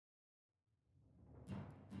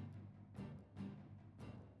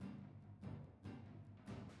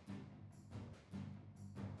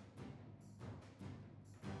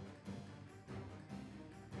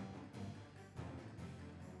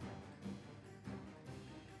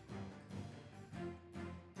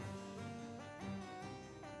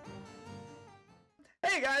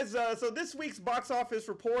Hey guys, so this week's box office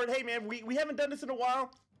report. Hey man, we haven't done this in a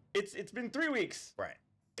while. It's been 3 weeks. Right.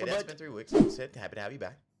 It has been 3 weeks. Like I said, happy to have you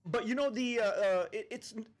back. But you know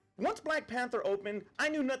it's once Black Panther opened, I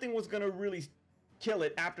knew nothing was gonna really kill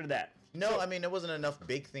it after that. No, So, I mean there wasn't enough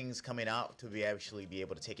big things coming out to actually be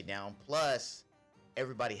able to take it down. Plus,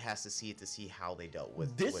 everybody has to see it to see how they dealt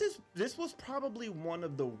with. This was probably one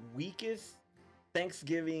of the weakest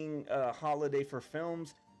Thanksgiving holiday for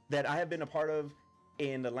films that I have been a part of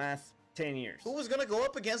in the last 10 years. Who was gonna go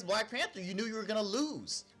up against Black Panther? You knew you were gonna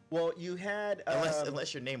lose. Well, you had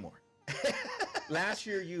Unless you're Namor. last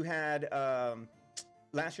year you had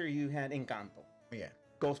Encanto. Yeah.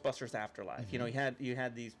 Ghostbusters Afterlife. You know, you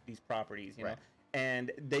had these properties, you know,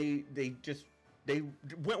 and they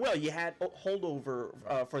went well. You had holdover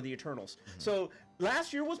for the Eternals. So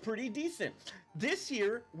last year was pretty decent. This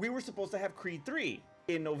year we were supposed to have Creed 3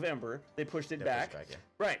 in November. They pushed it back.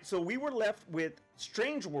 Right. So we were left with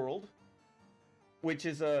Strange World, which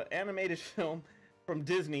is an animated film from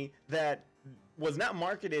Disney that was not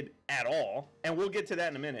marketed at all, and we'll get to that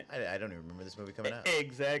in a minute. I don't even remember this movie coming out.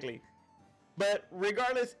 Exactly. But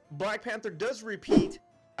regardless, Black Panther does repeat.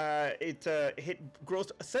 It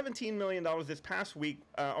grossed $17 million this past week,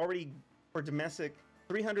 already for domestic,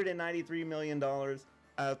 $393 million,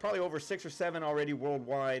 probably over 6 or 7 already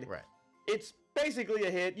worldwide. Right. It's basically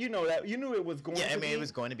a hit. You know that. You knew it was going to be. Yeah, I mean, it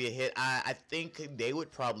was going to be a hit. I think they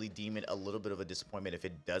would probably deem it a little bit of a disappointment if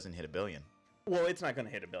it doesn't hit $1 billion. Well, it's not going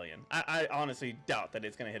to hit $1 billion. I honestly doubt that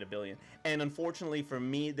it's going to hit $1 billion. And unfortunately for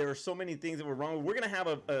me, there are so many things that were wrong. We're going to have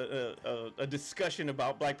a discussion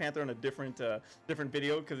about Black Panther on a different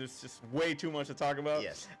video because it's just way too much to talk about.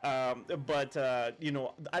 Yes. But you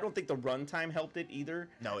know, I don't think the runtime helped it either.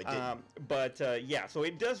 No, it didn't. But yeah, so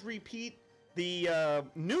it does repeat. The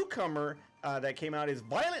newcomer that came out is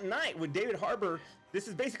Violent Night with David Harbour. This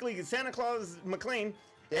is basically Santa Claus McClane.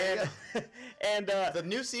 And the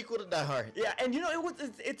new sequel to Die Hard. Yeah, and you know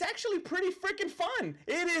it's actually pretty freaking fun.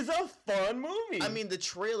 It is a fun movie. I mean, the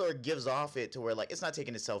trailer gives off it to where like it's not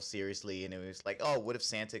taking itself seriously, and it was like, oh, what if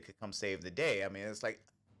Santa could come save the day? I mean, it's like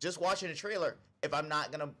just watching the trailer. If I'm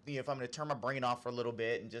gonna turn my brain off for a little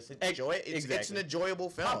bit and just enjoy it, it's an enjoyable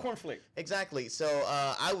film. Popcorn flick. Exactly. So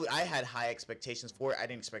I had high expectations for it. I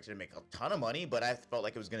didn't expect it to make a ton of money, but I felt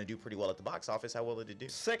like it was gonna do pretty well at the box office. How well did it do?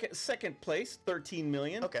 Second place, $13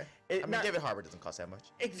 million. Okay. I mean, David Harbour doesn't cost that much.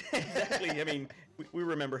 Exactly. I mean, we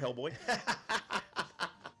remember Hellboy.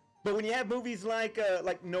 But when you have movies like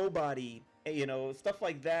Nobody, you know, stuff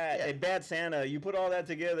like that, and Bad Santa, you put all that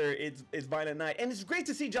together, it's Violent Night. And it's great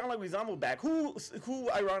to see John Leguizamo back, who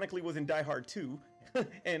ironically was in Die Hard 2,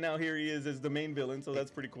 and now here he is as the main villain, so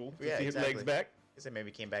that's pretty cool to see his legs back. I said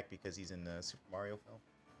maybe he came back because he's in the Super Mario film.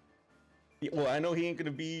 Yeah, well, I know he ain't gonna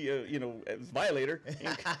be, you know, as Violator.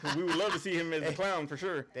 We would love to see him as the clown for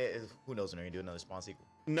sure. Who knows when they're gonna do another Spawn sequel?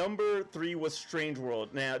 Number 3 was Strange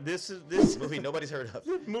World. Now this movie nobody's heard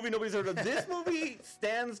of. Movie nobody's heard of. This movie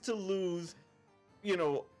stands to lose. You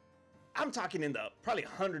know, I'm talking in the probably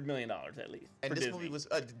 $100 million at least. And this Disney. movie was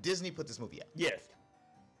Disney put this movie out. Yes.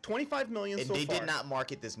 $25 million and so far. And they did not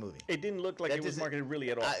market this movie. It didn't look like it was marketed really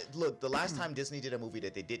at all. Look, the last time Disney did a movie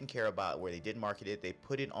that they didn't care about, where they didn't market it, they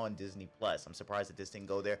put it on Disney Plus. I'm surprised that this didn't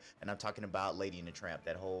go there. And I'm talking about Lady and the Tramp,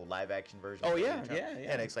 that whole live action version. Oh yeah.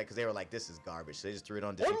 And it's like because they were like, this is garbage, so they just threw it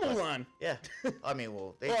on Disney Plus. Or Mulan. Yeah. I mean,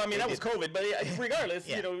 well, that was COVID, but regardless,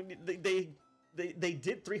 you know, they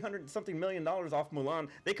did $300-something million off Mulan.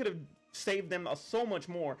 They could have saved them so much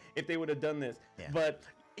more if they would have done this. Yeah. But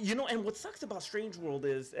you know, and what sucks about Strange World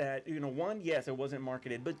is that, you know, one, yes, it wasn't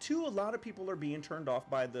marketed, but two, a lot of people are being turned off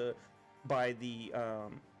by the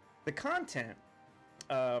content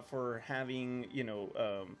for having, you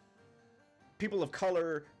know, people of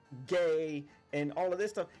color, gay, and all of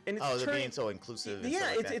this stuff. And it's they're being so inclusive. And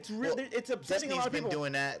yeah, like it's really it's upsetting a lot of people.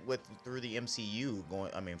 Disney's been doing that through the MCU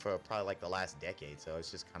for probably like the last decade. So it's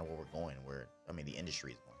just kind of where we're going. The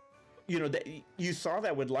industry is going. You know, you saw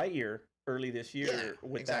that with Lightyear early this year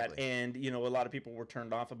with that, and you know, a lot of people were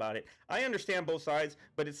turned off about it. I understand both sides,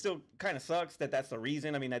 but it still kind of sucks that that's the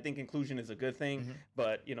reason. I mean, I think inclusion is a good thing,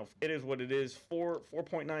 but you know, it is what it is.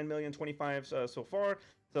 4.9 million, 25 so far.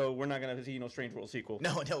 So we're not gonna see, you know, Strange World sequel.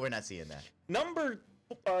 No, we're not seeing that. Number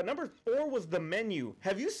 4 was The Menu.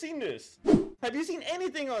 Have you seen this? Have you seen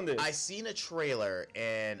anything on this? I seen a trailer,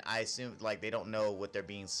 and I assumed like they don't know what they're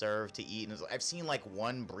being served to eat. And I've seen like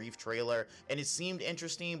one brief trailer, and it seemed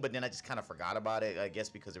interesting, but then I just kind of forgot about it. I guess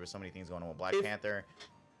because there were so many things going on with Black Panther.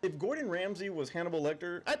 If Gordon Ramsay was Hannibal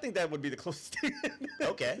Lecter, I think that would be the closest thing.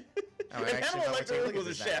 Okay. If Hannibal Lecter was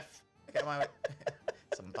a chef.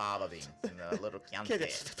 Some fava beans and a little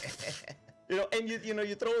Chianti. And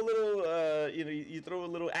you throw a little you throw a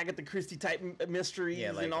little Agatha Christie type mysteries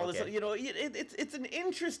and all this. It's an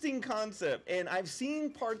interesting concept, and I've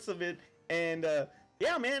seen parts of it, and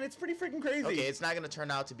yeah, man, it's pretty freaking crazy. Okay, it's not gonna turn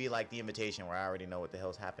out to be like The Invitation, where I already know what the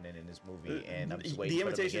hell's happening in this movie, and I'm just waiting The for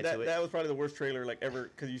them to Invitation, get to it. that was probably the worst trailer like ever,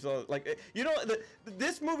 because you saw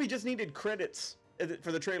this movie just needed credits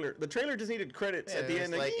for the trailer. The trailer just needed credits at the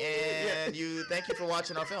end. Like, thank you for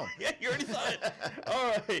watching our film. Yeah, you already saw it.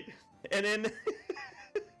 All right, and then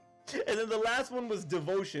the last one was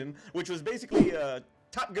Devotion, which was basically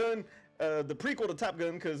Top Gun, the prequel to Top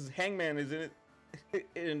Gun, because Hangman is in it.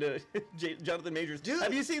 And Jonathan Majors. Dude,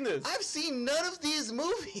 have you seen this? I've seen none of these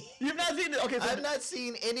movies. You've not seen it? Okay, so I've not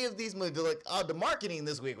seen any of these movies. Like, the marketing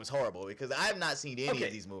this week was horrible because I have not seen any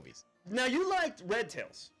of these movies. Now, you liked Red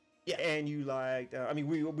Tails. Yeah. And you liked,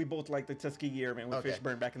 we both liked the Tuskegee Airmen with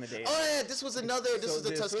Fishburne back in the day. Oh, yeah, this was the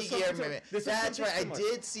Tuskegee Airmen. That's right. I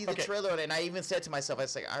did see the trailer, and I even said to myself, I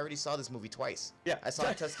was like, I already saw this movie twice. Yeah. I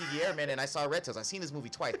saw Tuskegee Airmen, and I saw Red Tails. I've seen this movie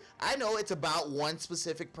twice. I know it's about one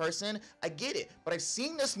specific person. I get it. But I've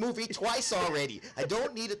seen this movie twice already. I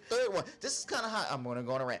don't need a third one. This is kind of how, I'm going to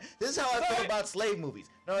go on a rant. This is how I feel about slave movies.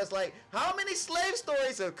 No, it's like, how many slave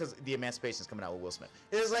stories, because the Emancipation is coming out with Will Smith.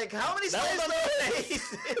 It's like, how many slave stories?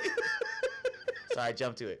 Sorry, I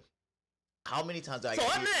jumped to it. How many times do I? So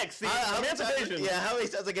I'm next. Emancipation. How many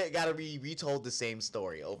times I gotta be retold the same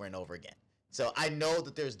story over and over again? So I know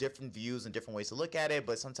that there's different views and different ways to look at it,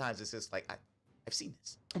 but sometimes it's just like I've seen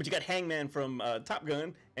this. But you got Hangman from Top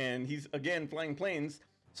Gun, and he's again flying planes.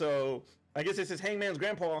 So I guess this is Hangman's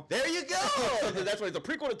grandpa. There you go. That's why it's a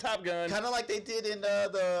prequel to Top Gun. Kind of like they did in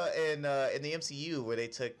the MCU, where they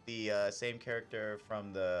took the same character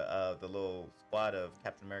from the little squad of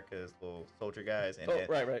Captain America's little soldier guys, and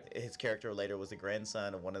right. His character later was the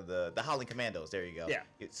grandson of one of the Howling Commandos. There you go. Yeah.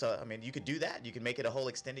 So I mean, you could do that. You could make it a whole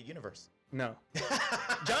extended universe. No.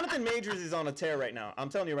 Jonathan Majors is on a tear right now. I'm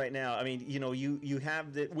telling you right now. I mean, you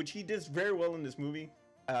have which he does very well in this movie,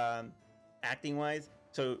 acting wise.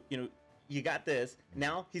 So you got this.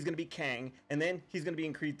 Now he's gonna be Kang, and then he's gonna be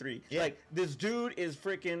in Creed 3. Yeah. Like, this dude is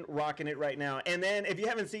freaking rocking it right now. And then if you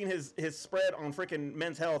haven't seen his spread on freaking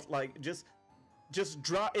Men's Health, like just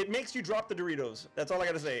drop. It makes you drop the Doritos. That's all I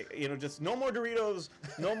gotta say. Just no more Doritos,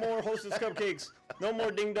 no more Hostess cupcakes, no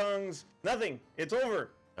more ding dongs, nothing. It's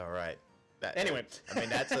over. All right. Anyway, I mean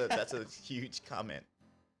that's a huge comment.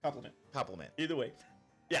 Compliment. Either way,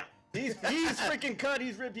 yeah. He's freaking cut.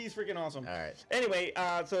 He's ripped. He's freaking awesome. All right. Anyway,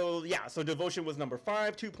 so Devotion was number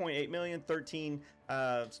 5, 2.8 million, 13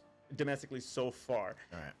 domestically so far.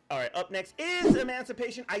 All right. Up next is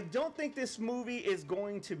Emancipation. I don't think this movie is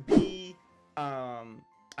going to be. I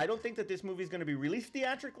don't think that this movie is going to be released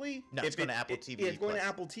theatrically. No, it's going to Apple TV. It's going to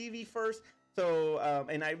Apple TV first. So,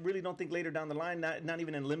 and I really don't think later down the line, not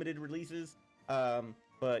even in limited releases.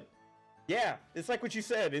 But. Yeah, it's like what you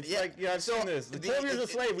said. It's like, I've seen this. The 12 Years a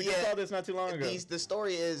Slave, we just saw this not too long ago. The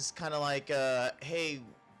story is kind of like, hey,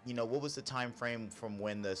 what was the time frame from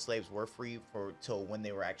when the slaves were free till when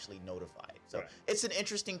they were actually notified? So it's an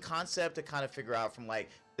interesting concept to kind of figure out from like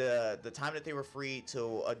the time that they were free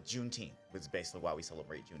till Juneteenth, which is basically why we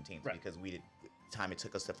celebrate Juneteenth, because the time it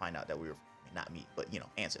took us to find out that we were, not me, but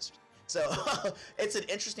ancestors. So it's an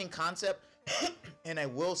interesting concept, and I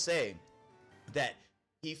will say that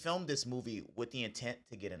he filmed this movie with the intent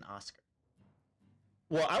to get an Oscar.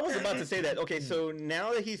 Well, I was about to say that. Okay, so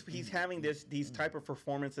now that he's having these type of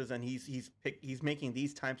performances, and he's making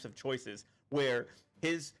these types of choices where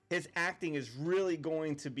his acting is really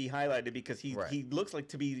going to be highlighted, because he looks like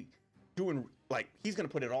to be doing, like, he's going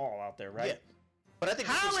to put it all out there, right? Yeah. But I think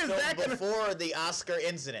how is that before the Oscar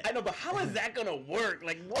incident? I know, but how is that gonna work?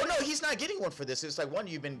 Like, what? Oh no, he's not getting one for this. It's like, one,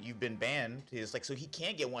 you've been banned. It's like, so he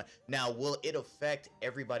can't get one. Now, will it affect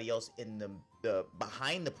everybody else in the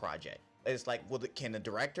behind the project? It's like, can the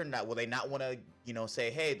director not? Will they not want to,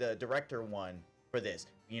 say, hey, the director won for this?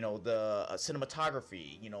 The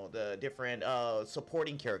cinematography. The different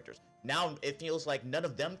supporting characters. Now it feels like none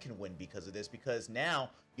of them can win because of this, because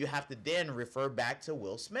now you have to then refer back to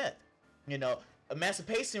Will Smith.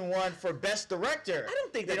 Emancipation won for Best Director. I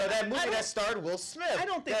don't think that that movie that starred Will Smith. I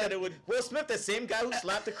don't think that it would. Will Smith, the same guy who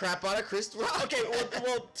slapped the crap out of Chris Rock. Okay,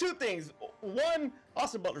 well, two things. One,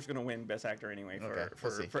 Austin Butler's gonna win Best Actor anyway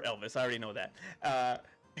for Elvis. I already know that. I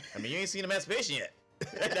mean, you ain't seen Emancipation yet.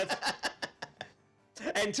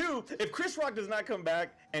 And two, if Chris Rock does not come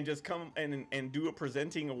back and just come and do a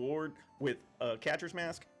presenting award with a catcher's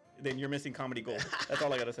mask, then you're missing comedy gold. That's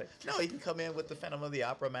all I gotta say. No, he can come in with the Phantom of the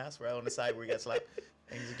Opera mask right on the side where he got slapped.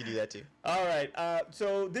 I think you can do that too. All right.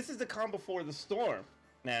 So this is the calm before the storm.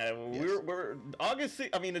 Nah, we're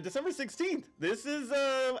December 16th. This is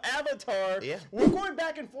Avatar. Yeah. We're going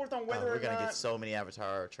back and forth on whether we're gonna or not. get so many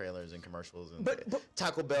Avatar trailers and commercials and But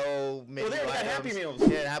Taco Bell menu they already got items. Happy Meals.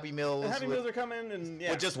 Yeah, Happy Meals. The Happy Meals are coming, and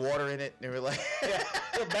with just water in it. And we're like, yeah,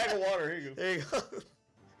 a bag of water. Here you go. There you go.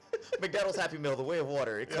 McDonald's Happy Meal, the way of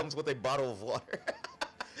water. It comes with a bottle of water.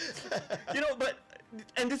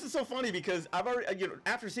 And this is so funny because I've already,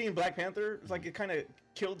 after seeing Black Panther, it's like it kind of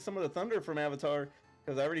killed some of the thunder from Avatar.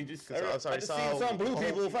 Because I already just seen some blue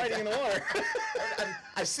people fighting in the water.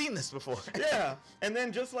 I've seen this before. Yeah, and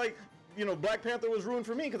then just like Black Panther was ruined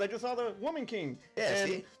for me because I just saw the Woman King. Yeah, and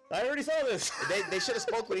see? I already saw this. They should have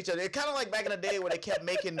spoke with each other. It's kind of like back in the day where they kept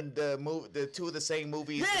making the two of the same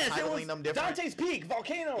movies, titling them different. Dante's Peak,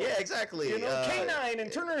 Volcano. Yeah, exactly. K9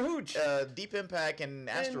 and Turner and Hooch. Deep Impact and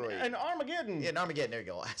Asteroid. And Armageddon. Yeah, and Armageddon. There you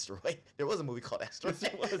go. Asteroid. There was a movie called Asteroid.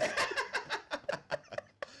 Yes, it was.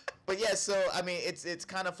 But yeah, so I mean, it's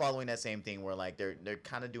kind of following that same thing where like they're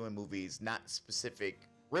kind of doing movies, not specific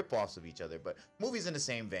rip-offs of each other, but movies in the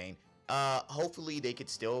same vein. Hopefully they could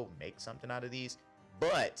still make something out of these.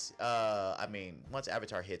 But I mean, once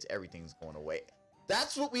Avatar hits, everything's going away.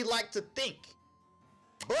 That's what we like to think.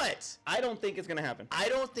 But I don't think it's gonna happen. I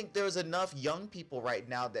don't think there's enough young people right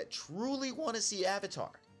now that truly want to see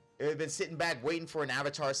Avatar. They've been sitting back waiting for an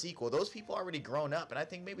Avatar sequel. Those people are already grown up, and I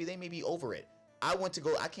think maybe they may be over it. I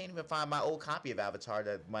can't even find my old copy of Avatar,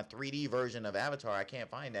 my 3D version of Avatar. I can't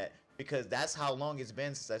find that because that's how long it's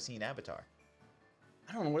been since I've seen Avatar.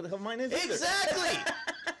 I don't know where the hell mine is either. Exactly.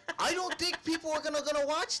 I don't think people are gonna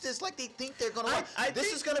watch this like they think they're gonna watch.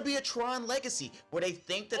 This is gonna be a Tron legacy where they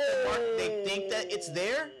think that they think that it's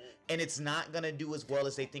there and it's not gonna do as well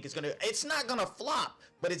as they think it's gonna. It's not gonna flop,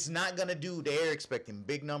 but it's not gonna do. They're expecting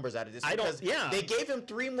big numbers out of this they gave him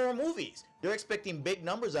 3 more movies. They're expecting big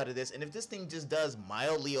numbers out of this, and if this thing just does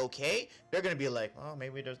mildly okay, they're gonna be like, oh,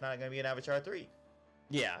 maybe there's not gonna be an Avatar 3.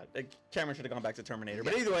 Yeah, Cameron should have gone back to Terminator.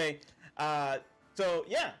 But either way, so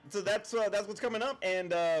that's what's coming up,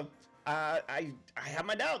 and I have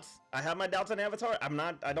my doubts. I have my doubts on Avatar.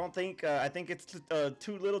 I think it's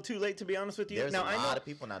too little, too late, to be honest with you. There's a lot of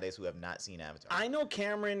people nowadays who have not seen Avatar. I know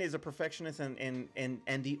Cameron is a perfectionist, and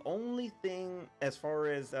the only thing as far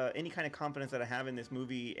as any kind of confidence that I have in this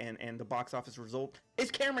movie and the box office result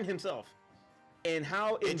is Cameron himself. And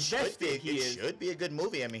how invested he is. It should be a good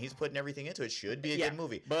movie. I mean, he's putting everything into it. It should be a good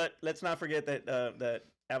movie. But let's not forget that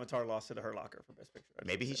Avatar lost to The Hurt Locker for Best Picture.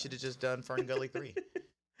 Maybe he should have just done Fern Gully 3.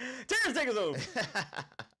 Terrence, take us over.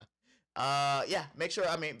 Yeah, make sure,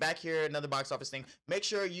 back here, another box office thing. Make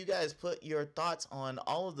sure you guys put your thoughts on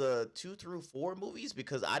all of the 2 through 4 movies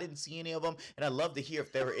because I didn't see any of them, and I'd love to hear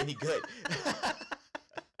if they were any good.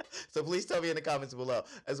 So please tell me in the comments below,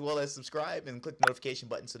 as well as subscribe and click the notification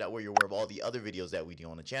button so that way you're aware of all the other videos that we do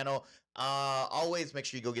on the channel. Always make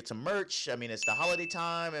sure you go get some merch. I mean, it's the holiday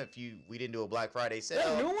time. We didn't do a Black Friday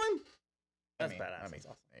sale. That new one? That's badass. That's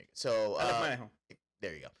awesome. So I left mine at home.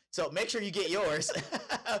 There you go. So make sure you get yours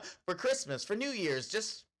for Christmas, for New Year's,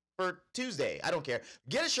 just for Tuesday. I don't care.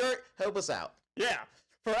 Get a shirt. Help us out. Yeah.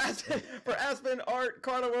 For Aspen, Art,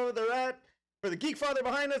 Carla, wherever they're at. For the geek father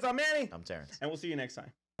behind us, I'm Manny. I'm Terrence. And we'll see you next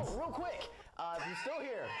time. Real quick, if you're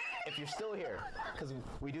still here, because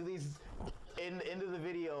we do these into the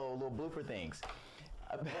video little blooper things.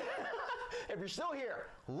 If you're still here,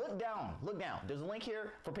 look down. There's a link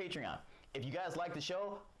here for Patreon. If you guys like the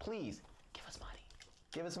show, please give us money.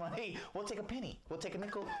 Give us money. We'll take a penny. We'll take a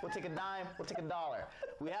nickel. We'll take a dime. We'll take $1.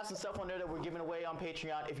 We have some stuff on there that we're giving away on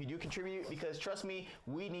Patreon if you do contribute, because trust me,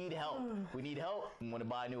 we need help. We need help. We want to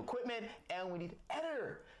buy new equipment, and we need an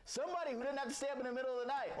editor. Somebody who doesn't have to stay up in the middle of the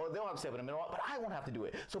night. Or they don't have to stay up in the middle, but I won't have to do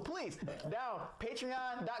it. So please, down,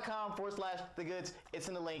 patreon.com/thegoods. It's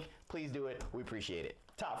in the link. Please do it. We appreciate it.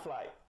 Top flight.